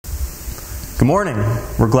Good morning.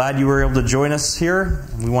 We're glad you were able to join us here.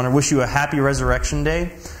 We want to wish you a happy Resurrection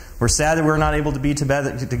Day. We're sad that we're not able to be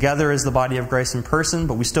together as the body of Christ in person,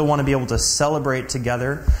 but we still want to be able to celebrate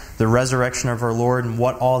together the resurrection of our Lord and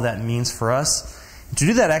what all that means for us. And to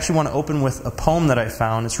do that, I actually want to open with a poem that I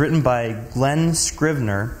found. It's written by Glenn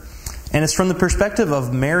Scrivener, and it's from the perspective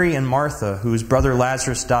of Mary and Martha, whose brother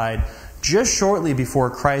Lazarus died just shortly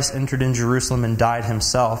before Christ entered in Jerusalem and died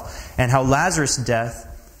himself, and how Lazarus' death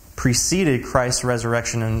preceded Christ's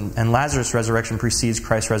resurrection, and Lazarus' resurrection precedes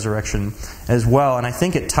Christ's resurrection as well. And I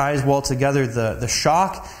think it ties well together the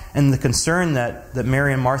shock and the concern that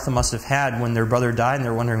Mary and Martha must have had when their brother died, and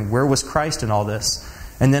they're wondering, where was Christ in all this?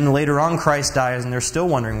 And then later on, Christ dies, and they're still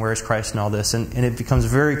wondering, where is Christ in all this? And it becomes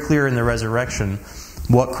very clear in the resurrection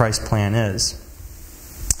what Christ's plan is.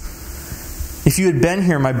 If you had been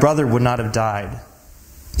here, my brother would not have died.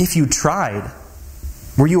 If you tried,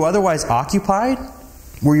 were you otherwise occupied?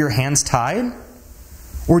 Were your hands tied?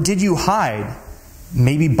 Or did you hide,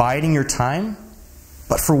 maybe biding your time?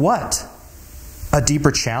 But for what? A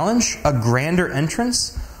deeper challenge? A grander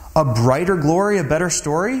entrance? A brighter glory? A better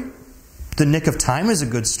story? The nick of time is a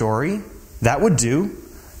good story. That would do.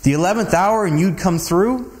 The 11th hour and you'd come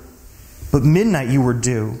through. But midnight you were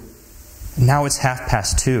due. Now it's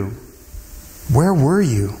 2:30. Where were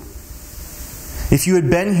you? If you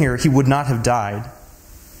had been here, he would not have died.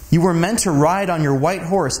 You were meant to ride on your white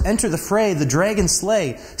horse, enter the fray, the dragon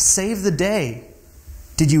slay, save the day.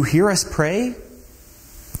 Did you hear us pray?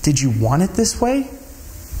 Did you want it this way?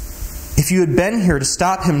 If you had been here to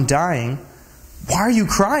stop him dying, why are you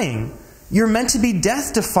crying? You're meant to be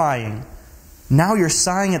death-defying. Now you're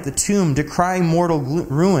sighing at the tomb, decrying mortal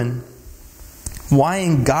ruin. Why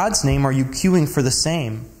in God's name are you queuing for the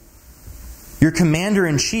same? You're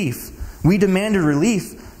commander-in-chief. We demanded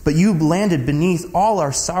relief, but you landed beneath all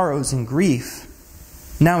our sorrows and grief.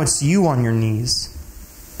 Now it's you on your knees,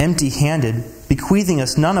 empty-handed, bequeathing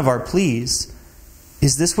us none of our pleas.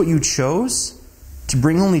 Is this what you chose? To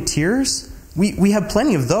bring only tears? We have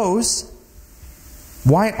plenty of those.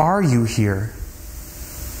 Why are you here?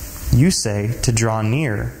 You say, to draw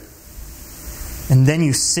near. And then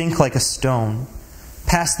you sink like a stone,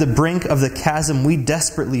 past the brink of the chasm we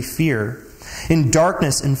desperately fear. In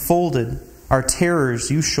darkness enfolded, our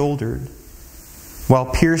terrors you shouldered,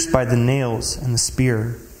 while pierced by the nails and the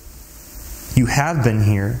spear. You have been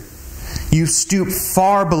here. You stooped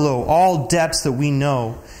far below all depths that we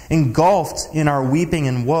know, engulfed in our weeping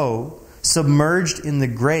and woe, submerged in the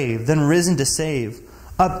grave, then risen to save,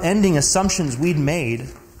 upending assumptions we'd made.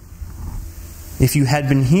 If you had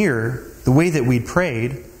been here the way that we'd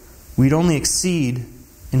prayed, we'd only exceed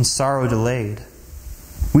in sorrow delayed.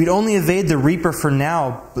 We'd only evade the reaper for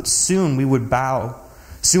now, but soon we would bow.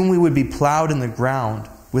 Soon we would be plowed in the ground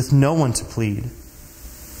with no one to plead.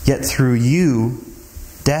 Yet through you,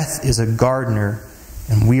 death is a gardener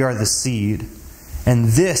and we are the seed. And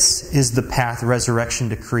this is the path resurrection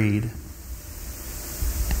decreed.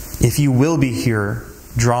 If you will be here,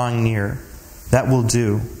 drawing near, that will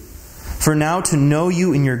do. For now to know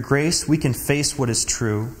you in your grace, we can face what is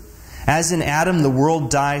true. As in Adam the world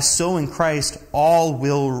dies, so in Christ all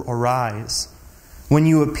will arise. When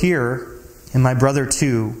you appear, and my brother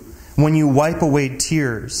too, when you wipe away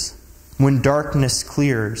tears, when darkness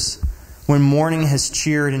clears, when morning has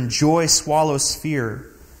cheered and joy swallows fear,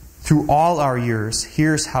 through all our years,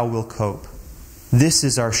 here's how we'll cope. This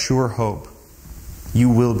is our sure hope. You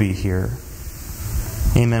will be here.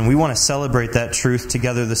 Amen. We want to celebrate that truth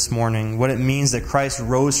together this morning. What it means that Christ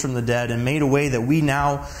rose from the dead and made a way that we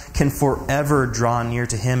now can forever draw near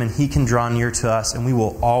to Him and He can draw near to us, and we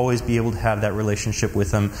will always be able to have that relationship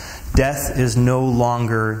with Him. Death is no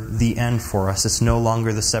longer the end for us. It's no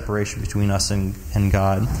longer the separation between us and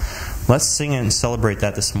God. Let's sing and celebrate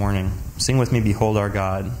that this morning. Sing with me, Behold Our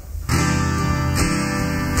God.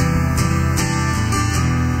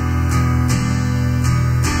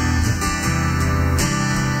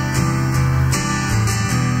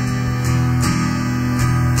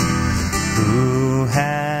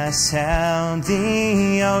 Held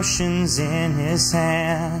the oceans in His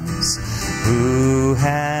hands, who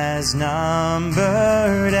has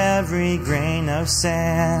numbered every grain of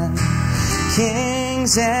sand.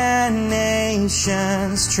 Kings and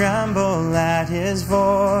nations tremble at His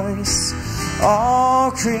voice.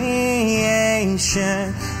 All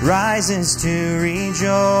creation rises to rejoice.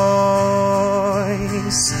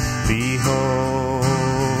 Behold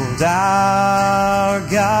our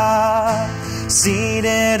God,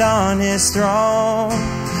 seated on His throne.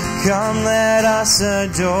 Come, let us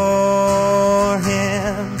adore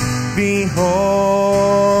Him.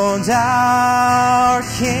 Behold our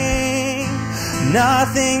King,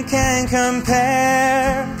 nothing can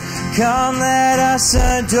compare. Come, let us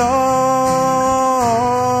adore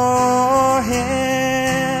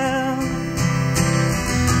Him.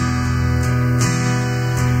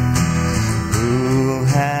 Who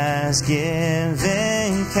has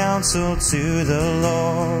given counsel to the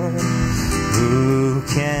Lord? Who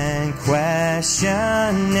can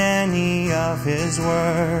question any of His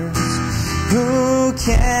words? Who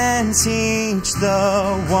can teach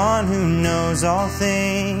the one who knows all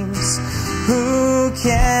things? Who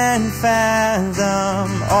can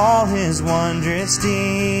fathom all His wondrous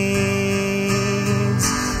deeds?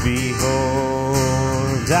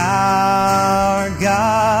 Behold our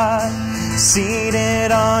God,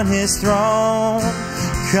 seated on His throne.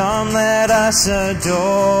 Come, let us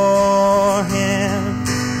adore Him.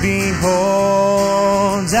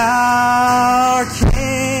 Behold our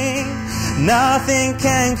King, nothing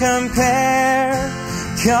can compare.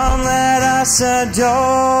 Come, let us adore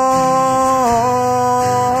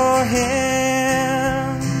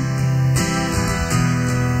Him.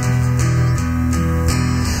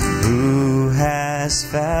 Who has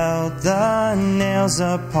felt the nails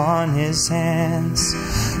upon His hands,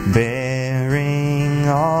 bearing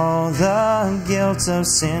all the guilt of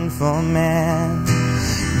sinful man?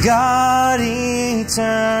 God eternal,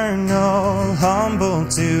 humble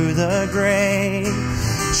to the grave,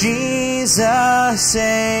 Jesus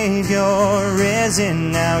Savior,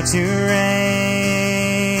 risen now to reign.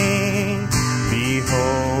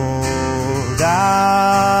 Behold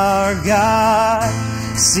our God,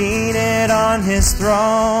 seated on His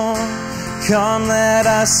throne. Come, let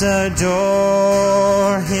us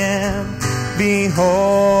adore Him.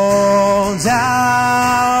 Behold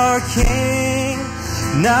our King,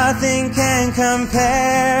 nothing can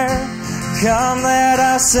compare. Come, let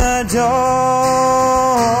us adore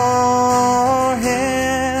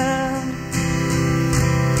Him.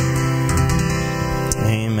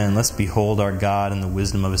 Amen. Let's behold our God and the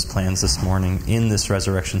wisdom of His plans this morning in this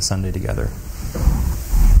Resurrection Sunday together.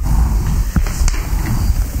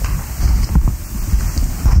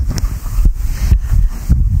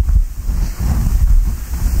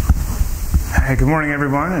 Hey, good morning,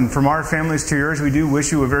 everyone. And from our families to yours, we do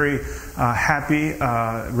wish you a very happy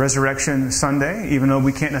Resurrection Sunday. Even though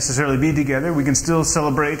we can't necessarily be together, we can still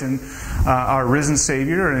celebrate our risen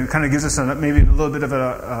Savior, and it kind of gives us maybe a little bit of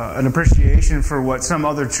an appreciation for what some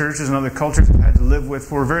other churches and other cultures have had to live with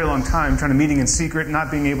for a very long time, trying to meeting in secret, not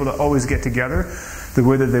being able to always get together the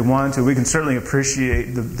way that they want to. We can certainly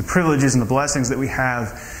appreciate the privileges and the blessings that we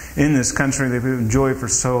have in this country that we've enjoyed for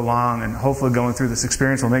so long, and hopefully going through this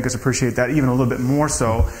experience will make us appreciate that even a little bit more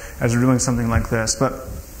so as we're doing something like this. But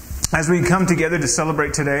as we come together to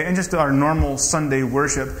celebrate today and just our normal Sunday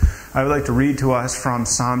worship, I would like to read to us from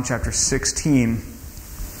Psalm chapter 16.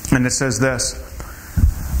 And it says this: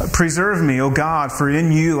 "Preserve me, O God, for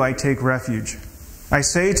in you I take refuge. I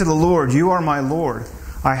say to the Lord, you are my Lord.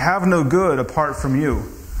 I have no good apart from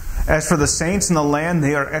you. As for the saints in the land,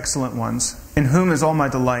 they are excellent ones, in whom is all my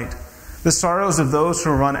delight. The sorrows of those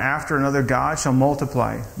who run after another god shall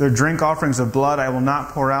multiply. Their drink offerings of blood I will not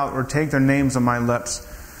pour out, or take their names on my lips.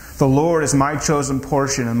 The Lord is my chosen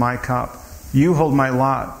portion and my cup. You hold my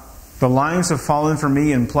lot. The lines have fallen for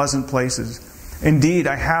me in pleasant places. Indeed,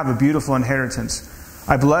 I have a beautiful inheritance.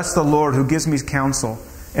 I bless the Lord who gives me counsel.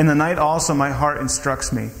 In the night also my heart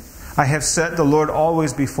instructs me. I have set the Lord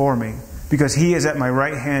always before me, because He is at my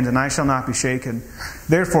right hand, and I shall not be shaken.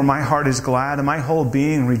 Therefore my heart is glad, and my whole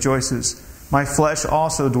being rejoices. My flesh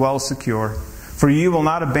also dwells secure. For you will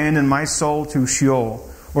not abandon my soul to Sheol,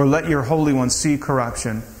 or let your Holy One see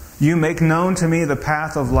corruption. You make known to me the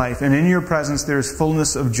path of life, and in your presence there is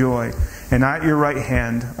fullness of joy, and at your right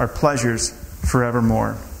hand are pleasures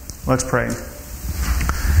forevermore." Let's pray.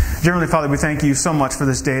 Dear Heavenly Father, we thank you so much for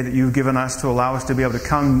this day that you've given us to allow us to be able to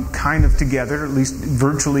come kind of together, at least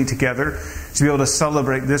virtually together, to be able to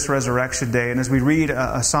celebrate this Resurrection Day. And as we read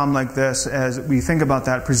a psalm like this, as we think about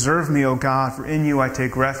that, "Preserve me, O God, for in you I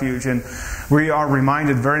take refuge." And we are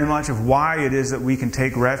reminded very much of why it is that we can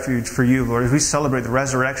take refuge for you, Lord, as we celebrate the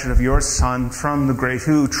resurrection of your Son from the grave,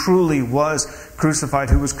 who truly was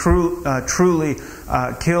crucified, who was truly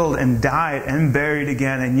killed and died and buried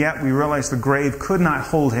again, and yet we realize the grave could not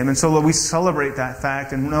hold Him. And so, Lord, we celebrate that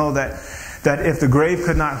fact and know that if the grave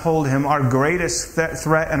could not hold Him, our greatest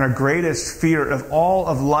threat and our greatest fear of all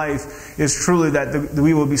of life is truly that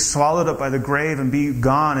we will be swallowed up by the grave and be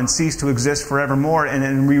gone and cease to exist forevermore.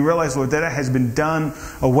 And we realize, Lord, that it has been done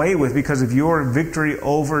away with because of your victory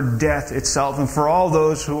over death itself. And for all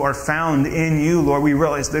those who are found in you, Lord, we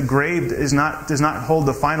realize the grave does not hold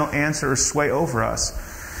the final answer or sway over us.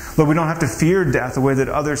 Lord, we don't have to fear death the way that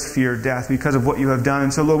others fear death because of what you have done.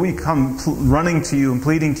 And so, Lord, we come running to you and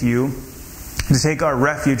pleading to you to take our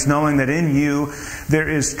refuge, knowing that in you there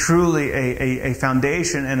is truly a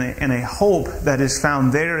foundation and a hope that is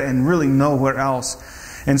found there and really nowhere else.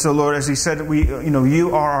 And so, Lord, as He said,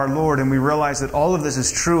 you are our Lord, and we realize that all of this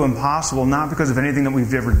is true and possible, not because of anything that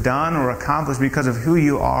we've ever done or accomplished, because of who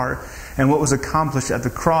you are and what was accomplished at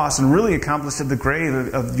the cross and really accomplished at the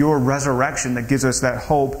grave of your resurrection that gives us that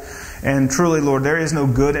hope. And truly, Lord, there is no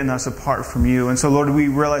good in us apart from you. And so, Lord, we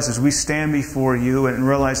realize as we stand before you and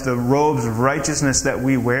realize the robes of righteousness that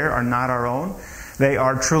we wear are not our own. They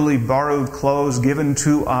are truly borrowed clothes given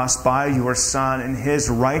to us by your Son and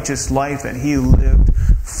His righteous life that He lived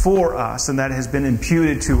for us, and that has been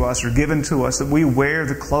imputed to us or given to us, that we wear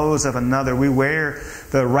the clothes of another. We wear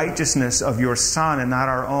the righteousness of your Son and not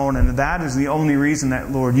our own. And that is the only reason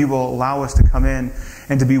that, Lord, you will allow us to come in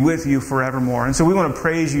and to be with you forevermore. And so we want to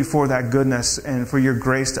praise you for that goodness and for your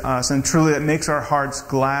grace to us. And truly that makes our hearts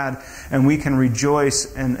glad, and we can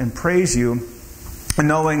rejoice and praise you,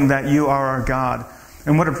 knowing that you are our God.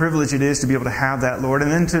 And what a privilege it is to be able to have that, Lord.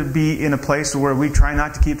 And then to be in a place where we try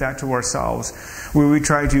not to keep that to ourselves, where we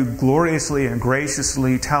try to gloriously and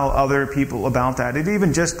graciously tell other people about that. And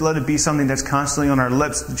even just let it be something that's constantly on our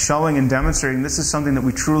lips, showing and demonstrating this is something that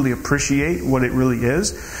we truly appreciate, what it really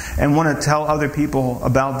is, and want to tell other people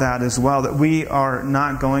about that as well, that we are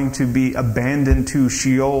not going to be abandoned to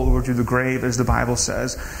Sheol or to the grave, as the Bible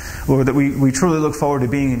says. Lord, that we truly look forward to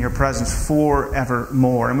being in your presence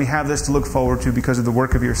forevermore. And we have this to look forward to because of the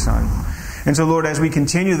work of your Son. And so, Lord, as we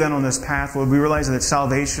continue then on this path, Lord, we realize that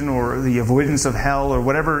salvation or the avoidance of hell or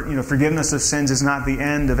whatever, forgiveness of sins is not the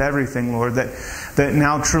end of everything, Lord. That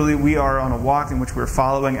now truly we are on a walk in which we're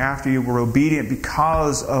following after you. We're obedient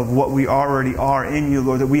because of what we already are in you,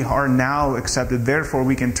 Lord, that we are now accepted. Therefore,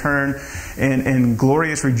 we can turn in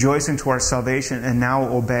glorious rejoicing to our salvation and now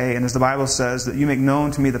obey. And as the Bible says, that you make known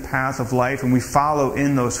to me the path of life, and we follow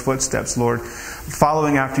in those footsteps, Lord,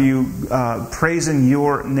 following after you, praising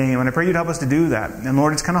your name. And I pray you'd help us to do that. And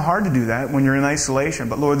Lord, it's kind of hard to do that when you're in isolation.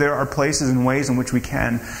 But Lord, there are places and ways in which we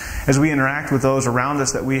can, as we interact with those around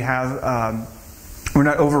us, that we have... we're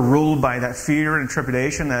not overruled by that fear and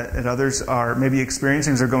trepidation that others are maybe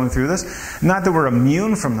experiencing as they're going through this. Not that we're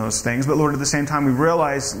immune from those things, but Lord, at the same time, we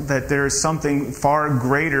realize that there is something far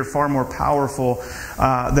greater, far more powerful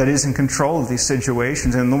that is in control of these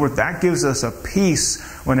situations. And Lord, that gives us a peace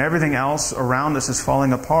when everything else around us is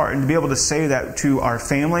falling apart. And to be able to say that to our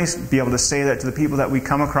families, be able to say that to the people that we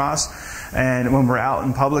come across, and when we're out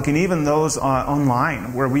in public, and even those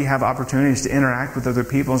online where we have opportunities to interact with other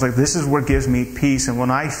people, it's like, this is what gives me peace. And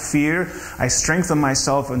when I fear, I strengthen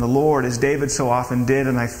myself in the Lord, as David so often did,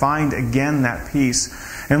 and I find again that peace.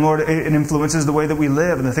 And Lord, it influences the way that we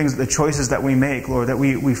live and the choices that we make, Lord, that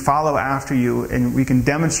we follow after you, and we can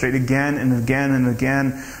demonstrate again and again and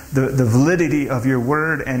again the validity of your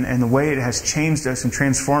word and the way it has changed us and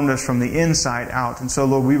transformed us from the inside out. And so,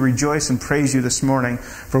 Lord, we rejoice and praise you this morning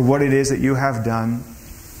for what it is that you have done,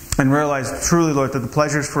 and realize truly, Lord, that the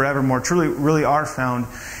pleasures forevermore truly really are found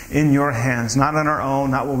in your hands, not on our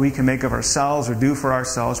own, not what we can make of ourselves or do for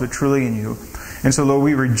ourselves, but truly in you. And so, Lord,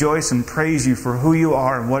 we rejoice and praise you for who you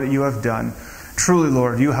are and what you have done. Truly,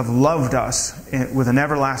 Lord, you have loved us with an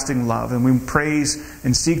everlasting love, and we praise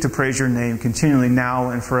and seek to praise your name continually now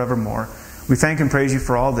and forevermore. We thank and praise you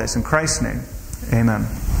for all this. In Christ's name, amen.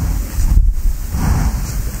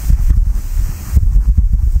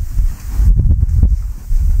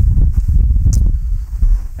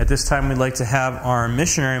 At this time, we'd like to have our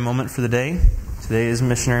missionary moment for the day. Today's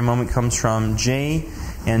missionary moment comes from Jay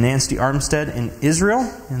and Nancy Armstead in Israel,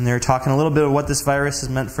 and they're talking a little bit of what this virus has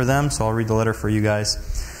meant for them, so I'll read the letter for you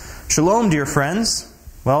guys. Shalom, dear friends.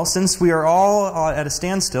 Well, since we are all at a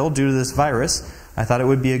standstill due to this virus, I thought it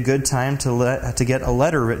would be a good time to get a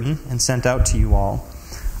letter written and sent out to you all.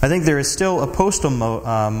 I think there is still a postal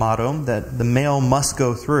motto that the mail must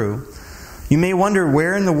go through. You may wonder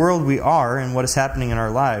where in the world we are and what is happening in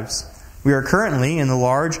our lives. We are currently in the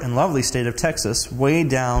large and lovely state of Texas, way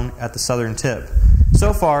down at the southern tip.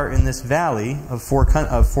 So far, in this valley of four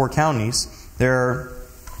counties, there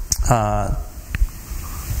are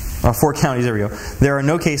 4 counties. There we go. There are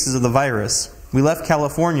no cases of the virus. We left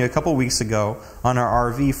California a couple weeks ago on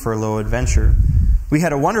our RV furlough adventure. We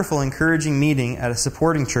had a wonderful, encouraging meeting at a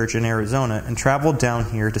supporting church in Arizona and traveled down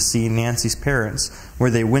here to see Nancy's parents, where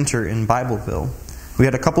they winter in Bibleville. We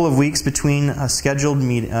had a couple of weeks between scheduled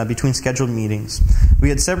meetings. We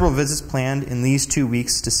had several visits planned in these 2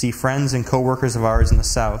 weeks to see friends and co-workers of ours in the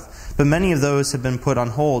South, but many of those have been put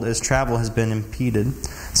on hold as travel has been impeded.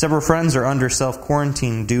 Several friends are under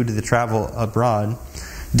self-quarantine due to the travel abroad.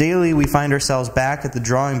 Daily we find ourselves back at the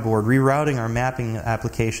drawing board, rerouting our mapping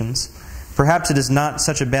applications. Perhaps it is not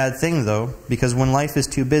such a bad thing, though, because when life is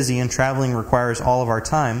too busy and traveling requires all of our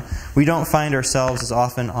time, we don't find ourselves as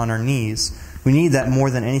often on our knees. We need that more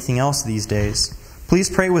than anything else these days. Please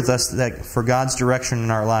pray with us that for God's direction in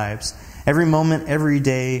our lives, every moment, every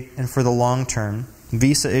day, and for the long term,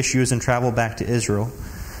 visa issues and travel back to Israel.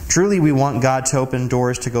 Truly, we want God to open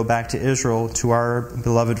doors to go back to Israel, to our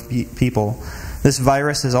beloved people. This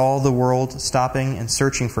virus has all the world stopping and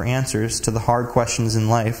searching for answers to the hard questions in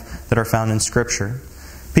life that are found in Scripture.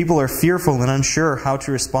 People are fearful and unsure how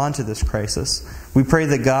to respond to this crisis. We pray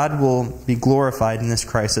that God will be glorified in this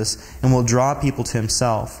crisis and will draw people to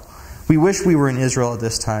Himself. We wish we were in Israel at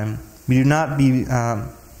this time. We do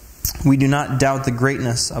not doubt the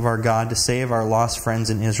greatness of our God to save our lost friends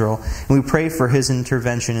in Israel, and we pray for His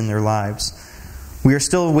intervention in their lives. We are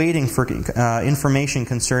still waiting for information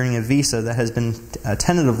concerning a visa that has been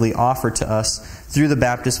tentatively offered to us through the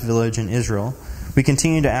Baptist village in Israel. We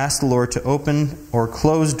continue to ask the Lord to open or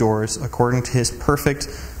close doors according to His perfect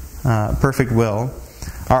will.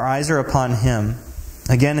 Our eyes are upon Him.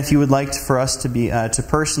 Again, if you would like for us to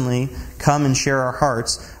personally come and share our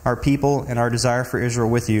hearts, our people, and our desire for Israel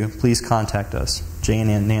with you, please contact us. Jane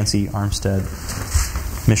and Nancy Armstead,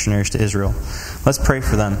 missionaries to Israel. Let's pray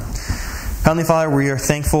for them. Heavenly Father, we are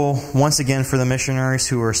thankful once again for the missionaries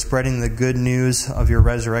who are spreading the good news of your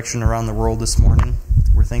resurrection around the world this morning.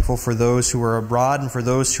 We're thankful for those who are abroad and for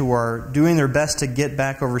those who are doing their best to get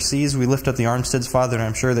back overseas. We lift up the Armsteads, Father, and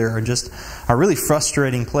I'm sure they are just a really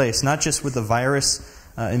frustrating place, not just with the virus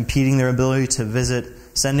impeding their ability to visit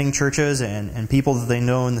sending churches and people that they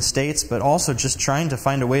know in the States, but also just trying to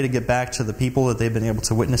find a way to get back to the people that they've been able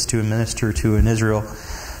to witness to and minister to in Israel.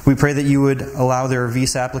 We pray that you would allow their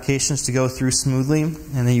visa applications to go through smoothly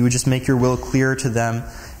and that you would just make your will clear to them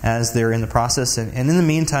as they're in the process. And in the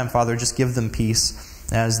meantime, Father, just give them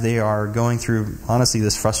peace as they are going through, honestly,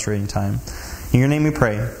 this frustrating time. In your name we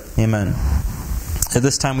pray. Amen. At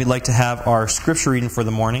this time, we'd like to have our scripture reading for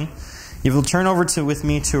the morning. If you'll turn over with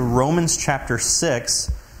me to Romans chapter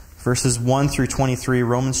 6, verses 1 through 23.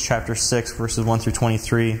 Romans chapter 6, verses 1 through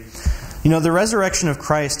 23. You know, the resurrection of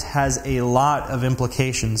Christ has a lot of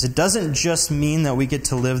implications. It doesn't just mean that we get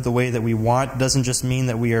to live the way that we want. It doesn't just mean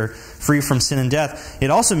that we are free from sin and death.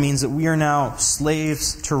 It also means that we are now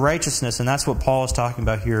slaves to righteousness. And that's what Paul is talking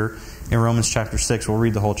about here in Romans chapter 6. We'll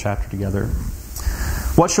read the whole chapter together.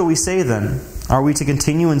 What shall we say then? Are we to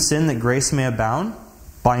continue in sin that grace may abound?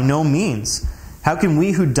 By no means. How can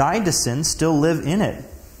we who died to sin still live in it?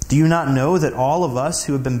 Do you not know that all of us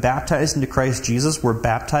who have been baptized into Christ Jesus were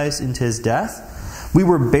baptized into His death? We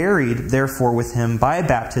were buried, therefore, with Him by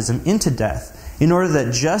baptism into death, in order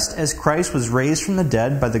that just as Christ was raised from the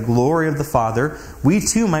dead by the glory of the Father, we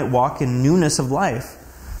too might walk in newness of life.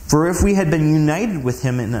 For if we had been united with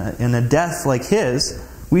Him in a death like His,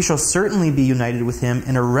 we shall certainly be united with Him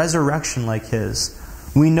in a resurrection like His.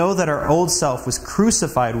 We know that our old self was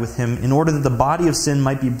crucified with Him in order that the body of sin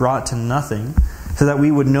might be brought to nothing, so that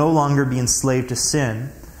we would no longer be enslaved to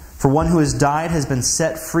sin. For one who has died has been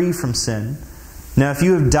set free from sin. Now if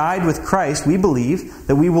you have died with Christ, we believe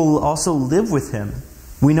that we will also live with Him.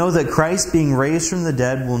 We know that Christ, being raised from the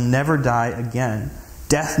dead, will never die again.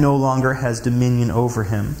 Death no longer has dominion over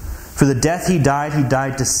Him. For the death He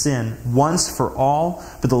died to sin, once for all,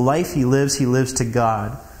 but the life He lives to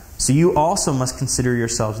God. So you also must consider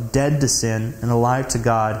yourselves dead to sin and alive to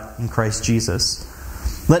God in Christ Jesus.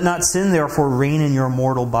 Let not sin therefore reign in your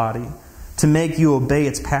mortal body, to make you obey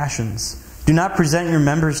its passions. Do not present your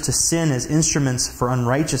members to sin as instruments for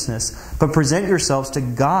unrighteousness, but present yourselves to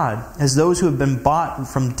God as those who have been brought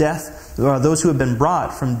from death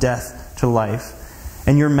to life,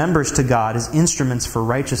 and your members to God as instruments for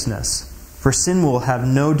righteousness. For sin will have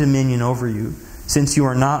no dominion over you, since you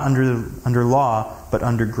are not under law, but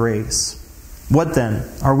under grace. What then?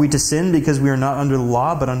 Are we to sin because we are not under the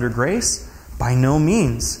law, but under grace? By no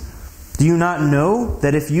means. Do you not know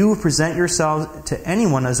that if you present yourselves to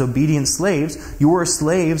anyone as obedient slaves, you are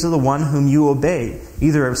slaves of the one whom you obey,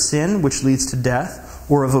 either of sin, which leads to death,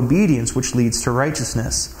 or of obedience, which leads to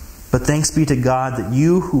righteousness? But thanks be to God that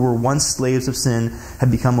you who were once slaves of sin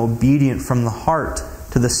have become obedient from the heart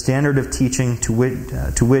to the standard of teaching to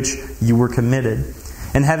which you were committed.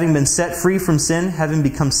 And having been set free from sin, having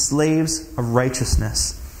become slaves of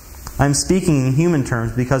righteousness. I am speaking in human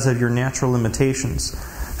terms because of your natural limitations.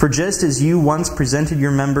 For just as you once presented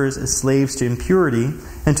your members as slaves to impurity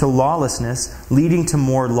and to lawlessness, leading to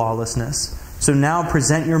more lawlessness, so now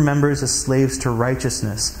present your members as slaves to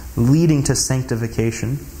righteousness, leading to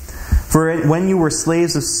sanctification. For when you were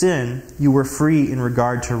slaves of sin, you were free in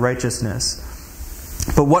regard to righteousness.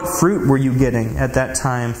 But what fruit were you getting at that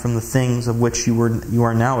time from the things of which you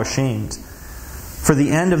are now ashamed? For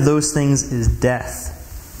the end of those things is death.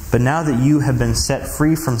 But now that you have been set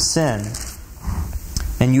free from sin,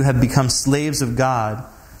 and you have become slaves of God,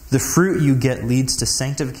 the fruit you get leads to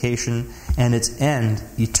sanctification, and its end,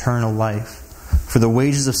 eternal life. For the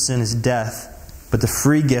wages of sin is death, but the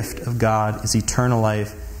free gift of God is eternal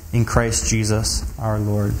life in Christ Jesus our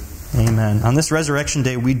Lord. Amen. On this Resurrection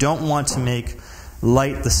Day, we don't want to make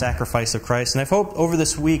light the sacrifice of Christ. And I hope over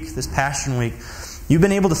this week, this Passion Week, you've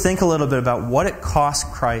been able to think a little bit about what it cost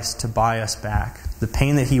Christ to buy us back, the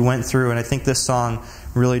pain that He went through. And I think this song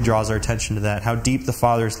really draws our attention to that, how deep the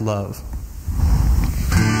Father's love.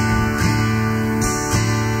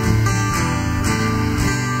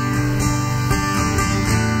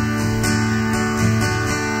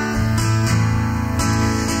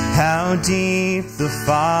 How deep the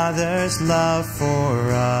Father's love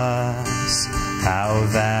for us, how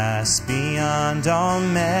vast beyond all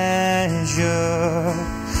measure,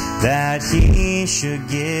 that He should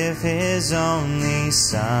give His only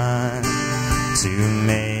Son to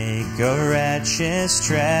make a wretch's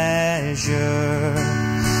treasure.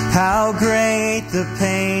 How great the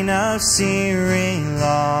pain of searing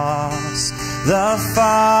loss, the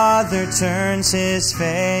Father turns His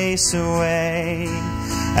face away,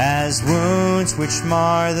 as wounds which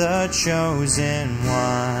mar the chosen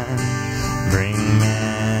one bring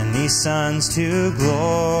many sons to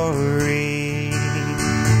glory.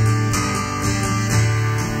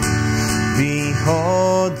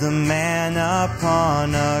 Behold the man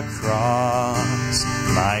upon a cross,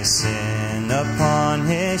 my sin upon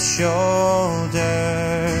His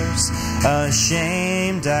shoulders.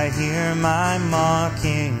 Ashamed I hear my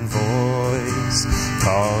mocking voice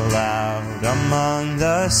call out among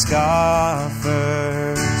the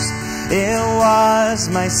scoffers. It was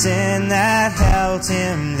my sin that held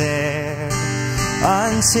Him there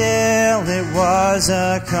until it was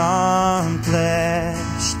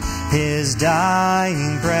accomplished. His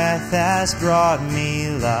dying breath has brought me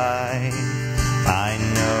life. I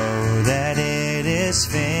know that it is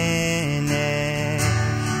finished.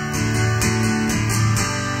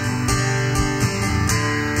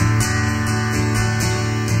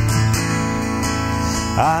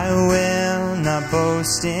 I will not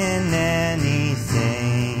boast in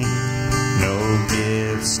anything, no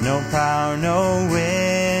gifts, no power, no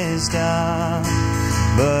wisdom,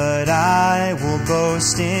 but I will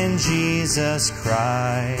boast in Jesus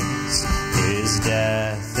Christ, His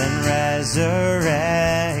death and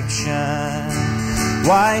resurrection.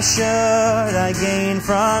 Why should I gain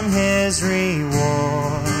from His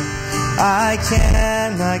reward? I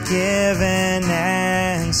cannot give an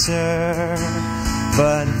answer,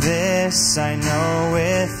 but this I know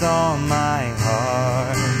with all my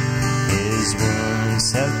heart, His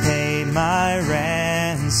wounds have paid my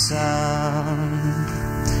ransom.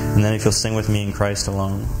 And then if you'll sing with me, In Christ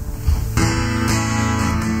Alone.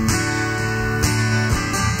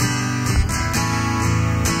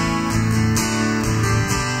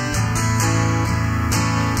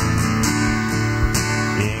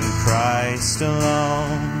 In Christ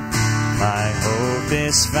alone, my hope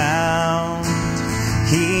is found.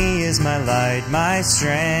 He is my light, my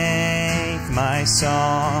strength, my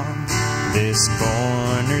song. This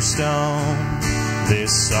cornerstone,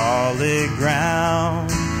 this solid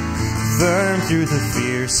ground, firm through the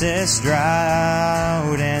fiercest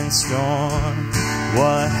drought and storm.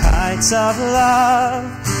 What heights of love,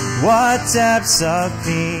 what depths of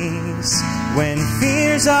peace, when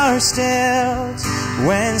fears are stilled,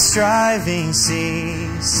 when striving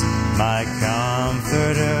cease. My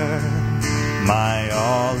comforter, my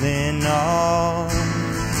all in all,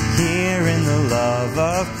 here in the love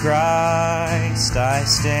of Christ I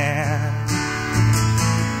stand.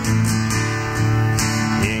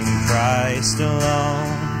 In Christ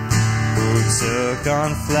alone, who took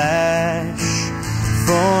on flesh,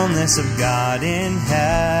 fullness of God in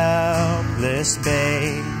helpless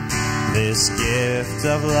babe, this gift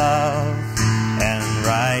of love and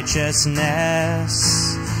righteousness,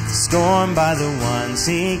 scorned by the ones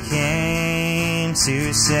He came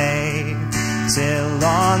to save, till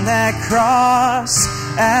on that cross,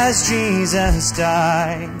 as Jesus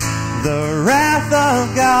died, the wrath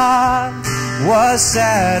of God was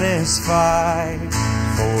satisfied.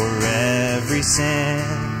 For every sin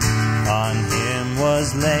on Him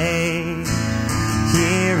was laid.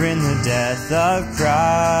 Here in the death of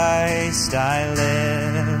Christ I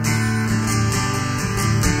live.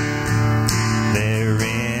 There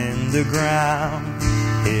in the ground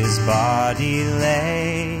His body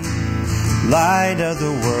lay, light of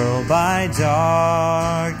the world by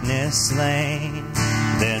darkness slain.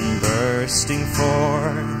 bursting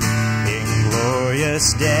forth in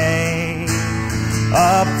glorious day.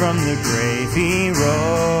 Up from the grave he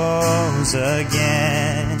rose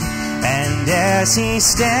again, and as he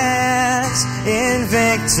stands in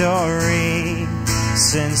victory,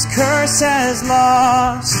 sin's curse has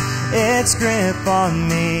lost its grip on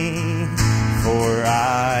me, for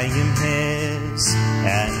I am his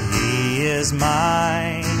and he is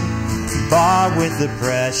mine, bought with the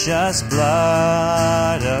precious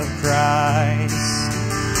blood of Christ.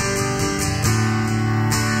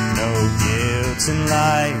 No guilt in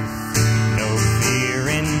life, no fear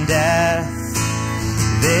in death.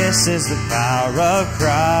 This is the power of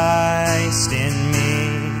Christ in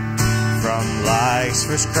me. From life's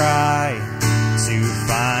first cry to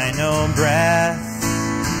final breath,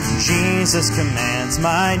 Jesus commands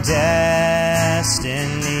my destiny.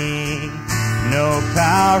 No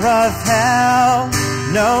power of hell,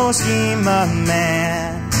 no scheme of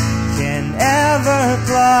man can ever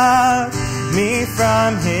pluck me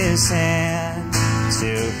from his hand,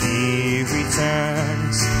 till he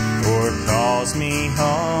returns or calls me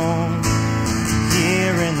home.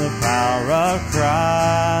 Here in the power of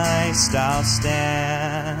Christ I'll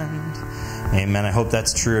stand. Amen. I hope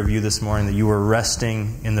that's true of you this morning, that you are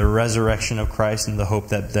resting in the resurrection of Christ and the hope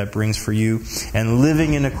that brings for you, and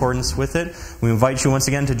living in accordance with it. We invite you once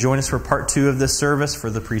again to join us for part 2 of this service, for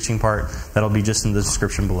the preaching part. That'll be just in the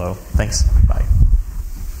description below. Thanks. Bye.